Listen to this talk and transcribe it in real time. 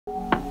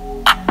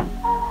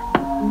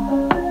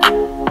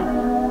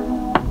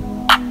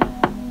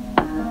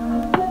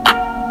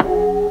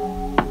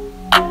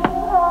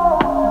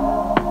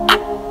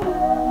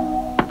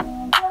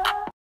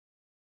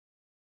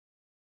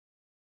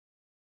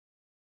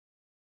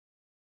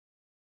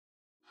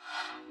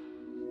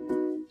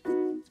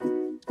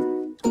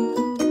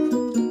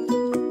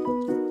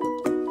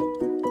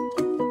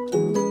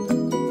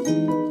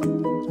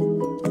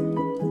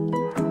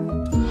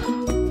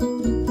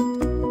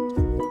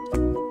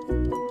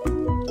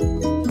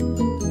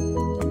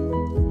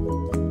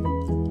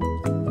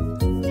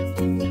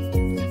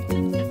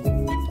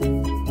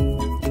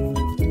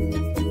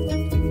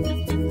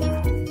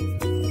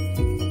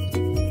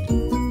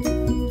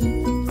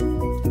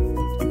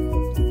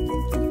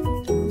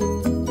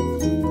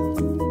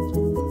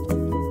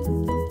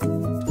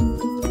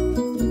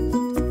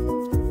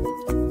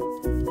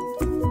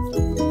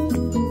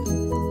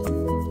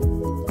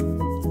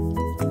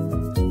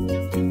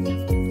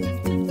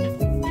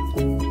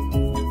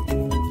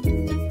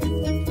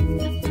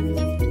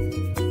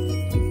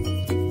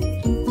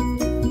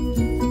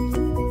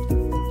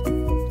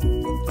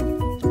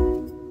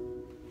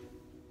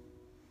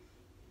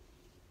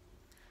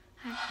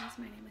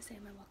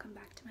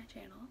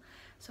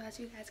So as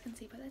you guys can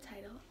see by the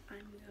title,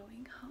 I'm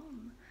going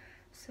home.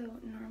 So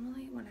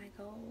normally when I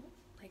go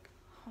like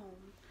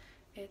home,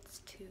 it's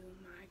to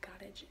my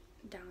cottage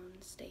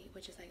downstate,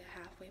 which is like a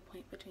halfway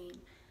point between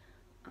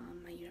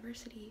my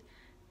university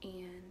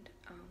and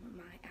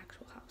my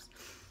actual house.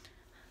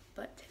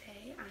 But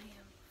today I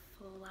am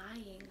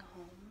flying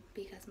home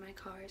because my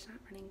car is not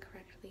running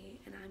correctly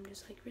and I'm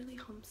just like really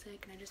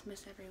homesick and I just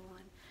miss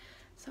everyone.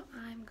 So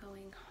I'm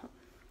going home.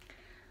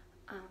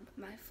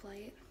 My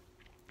flight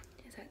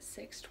is at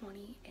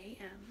 6:20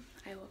 a.m.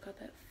 I woke up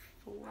at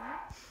 4.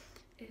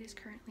 It is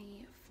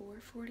currently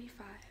 4:45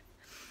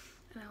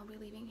 and I'll be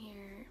leaving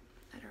here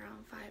at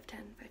around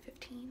 5:10,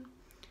 5:15.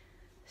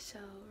 So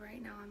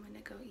right now I'm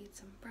gonna go eat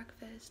some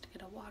breakfast,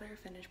 get a water,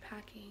 finish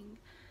packing,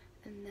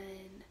 and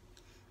then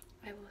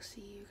I will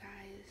see you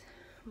guys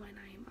when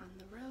I am on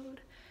the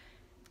road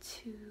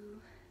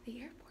to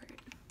the airport.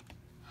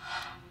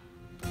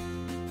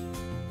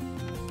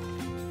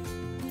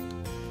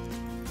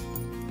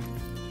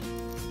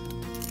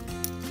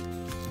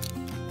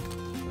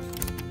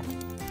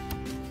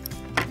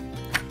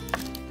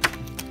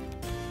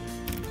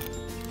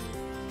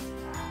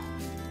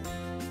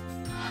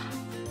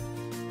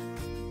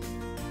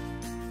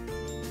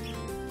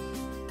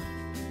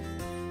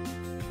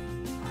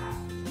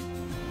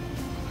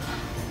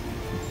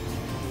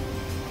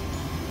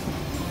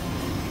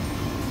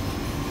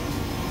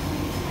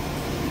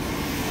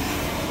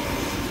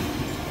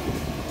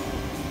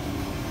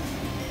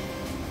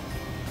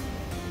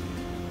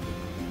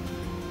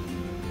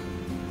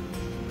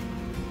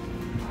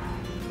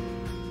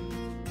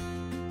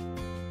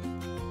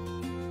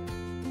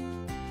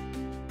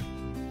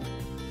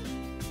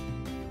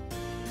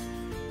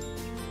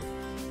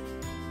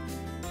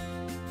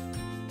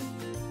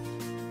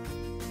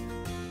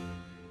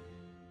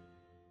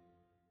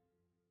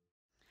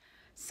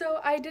 So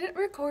I didn't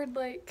record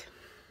like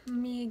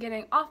me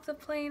getting off the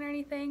plane or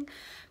anything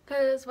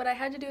because what I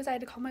had to do is I had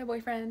to call my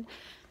boyfriend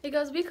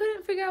because we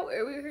couldn't figure out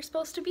where we were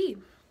supposed to be.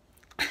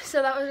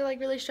 So that was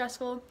like really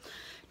stressful,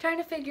 trying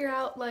to figure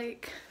out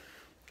like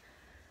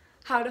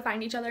how to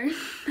find each other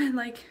and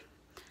like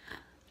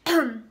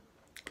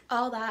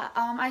all that.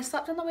 I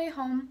slept on the way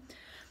home.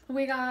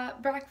 We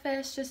got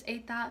breakfast, just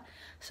ate that.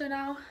 So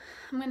now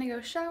I'm gonna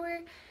go shower.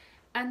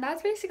 And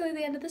that's basically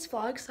the end of this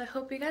vlog, so I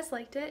hope you guys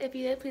liked it. If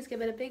you did, please give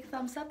it a big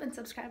thumbs up and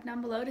subscribe down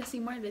below to see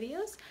more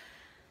videos.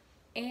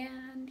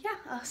 And yeah,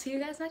 I'll see you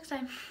guys next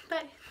time.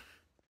 Bye!